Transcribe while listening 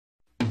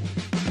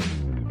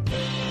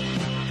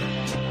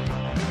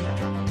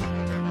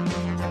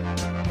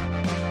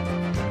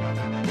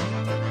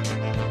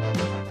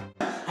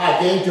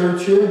Hi, Dave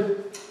Dirks here.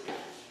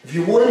 If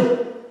you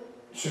would,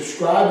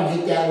 subscribe and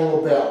hit that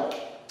little bell.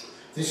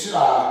 This we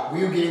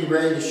are getting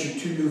ready to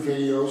shoot 2 new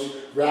videos,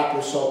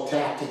 Rapid Assault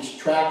Tactics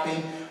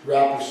Trapping,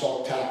 Rapid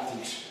Assault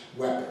Tactics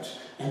Weapons.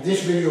 And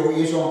this video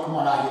is on, come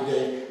on out here,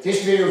 Dave.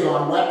 This video is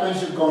on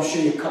weapons. I'm going to show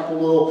you a couple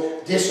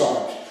little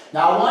disarms.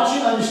 Now I want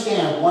you to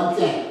understand one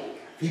thing.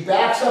 If he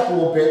backs up a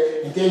little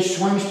bit and Dave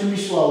swings to me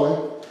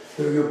slowly,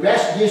 your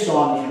best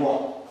disarm is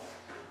what?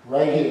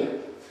 Right here.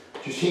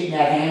 Just hitting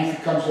that hand if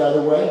he comes the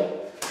other way.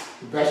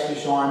 The best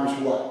disarm is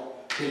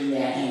what? Hitting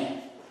that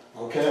hand.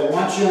 Okay, I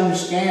want you to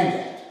understand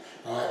that.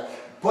 Alright?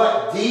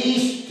 But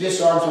these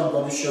disarms I'm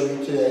going to show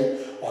you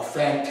today are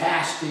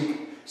fantastic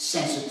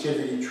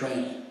sensitivity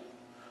training.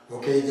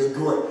 Okay, they're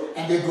good.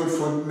 And they're good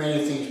for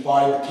many things,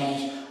 body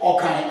mechanics, all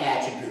kind of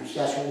attributes.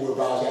 That's what we're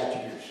about, is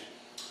attributes.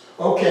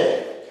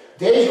 Okay,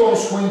 Dave's going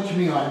to swing to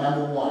me on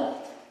number 1.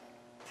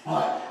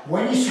 Alright,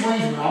 when he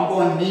swings me, I'm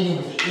going to meet him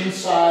with the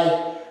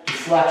inside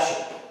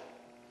deflection.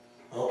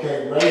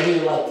 Okay, right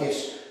here like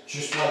this,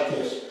 just like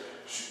this.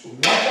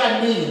 Once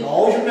I meet him,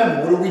 always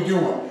remember, what are we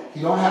doing?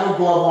 He don't have a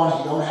glove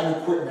on, he don't have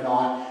equipment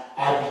on,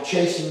 I'd be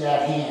chasing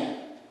that hand.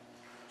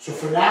 So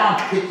for now,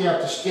 I'm picking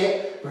up the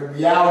stick, but in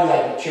reality,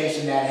 I'd be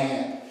chasing that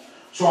hand.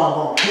 So I'm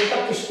going to pick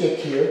up the stick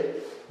here.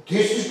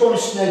 This is going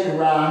to snake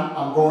around,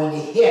 I'm going to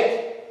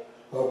hit.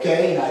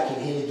 Okay, and I can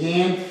hit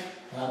again,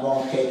 and I'm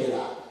going to take it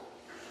out.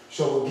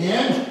 So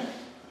again,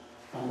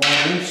 I'm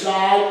going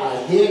inside,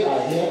 I hit,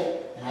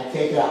 and I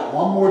take it out.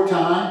 One more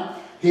time.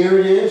 Here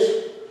it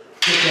is.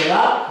 Pick it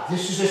up.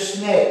 This is a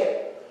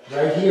snake.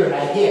 Right here, and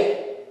I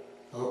hit.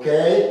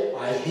 Okay?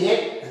 I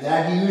hit, and then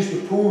I use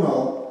the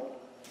puno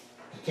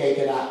to take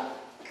it out.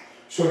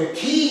 So the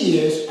key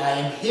is I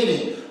am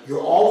hitting. You're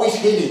always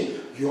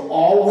hitting. You're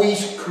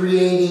always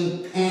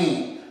creating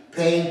pain.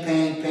 Pain,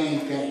 pain,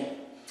 pain, pain.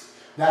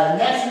 Now the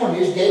next one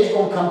is, Dave's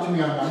going to come to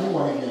me on number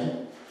 1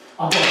 again.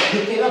 I'm going to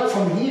pick it up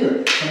from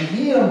here. From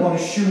here, I'm going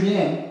to shoot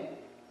in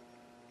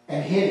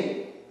and hit it.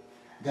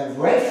 Then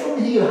right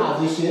from here, how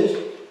this is,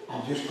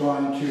 I'm just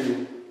going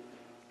to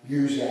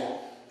use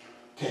that.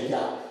 Take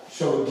out.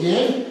 So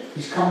again,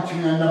 he's coming to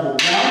me on number 1.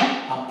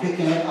 I'm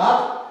picking it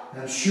up,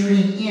 and I'm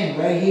shooting in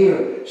right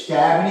here.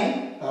 Stabbing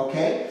it,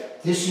 okay?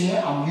 This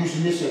here, I'm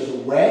using this as a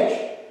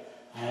wedge,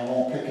 and I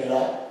won't pick it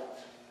up.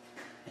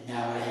 And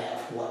now I have,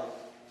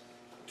 what?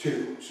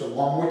 2. So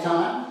one more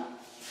time.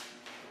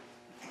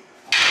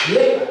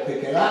 I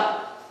pick it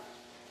up.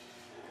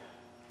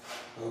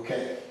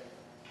 Okay.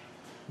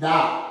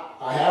 Now,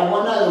 I have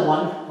one other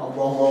one I'm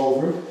going to go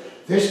over.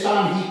 This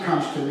time he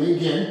comes to me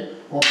again.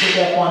 I'm going to pick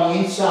up on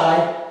the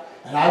inside,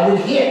 and I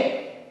would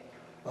hit.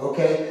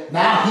 Okay.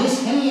 Now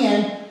his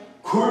hand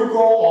could go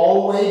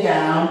all the way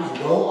down and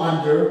go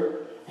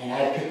under, and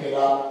I pick it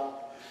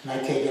up, and I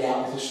take it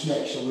out with a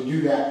snake. So we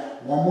do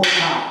that one more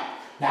time.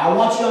 Now I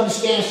want you to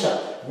understand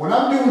something. When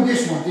I'm doing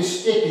this one,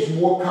 this stick is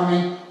more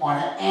coming on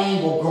an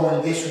angle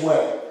going this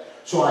way.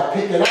 So I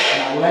pick it up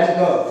and I let it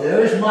go.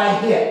 There's my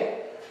hit.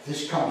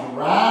 This comes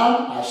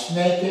around, I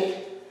snake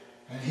it,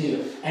 and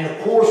here. And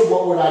of course,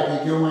 what would I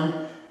be doing?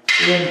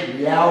 In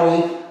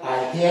reality,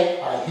 I hit,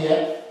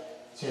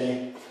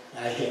 see,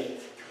 I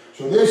hit.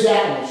 So there's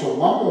that one. So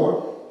one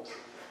more.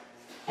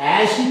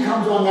 As he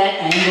comes on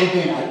that angle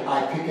again,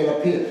 I pick it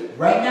up here.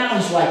 Right now,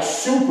 he's like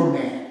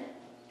Superman.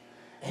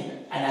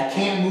 And I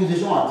can't move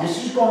his arm.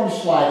 This is going to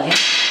slide in.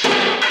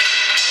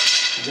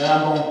 And then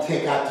I'm going to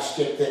take out the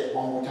stick there.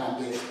 One more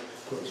time, Dave,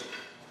 please.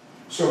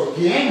 So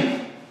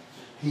again,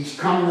 he's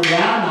coming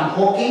around. I'm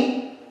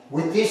hooking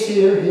with this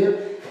here.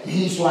 And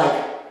he's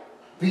like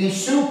being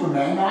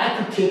Superman. Now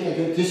I could kick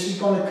it. This is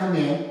going to come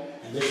in.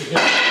 And this is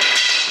it.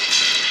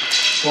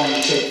 Going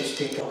to take the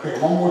stick. Okay,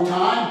 one more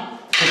time.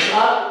 Pick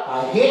up.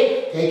 I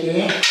hit. Take it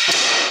in. And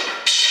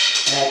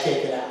I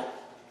take it out.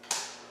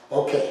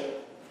 Okay,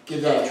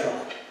 give that a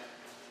try.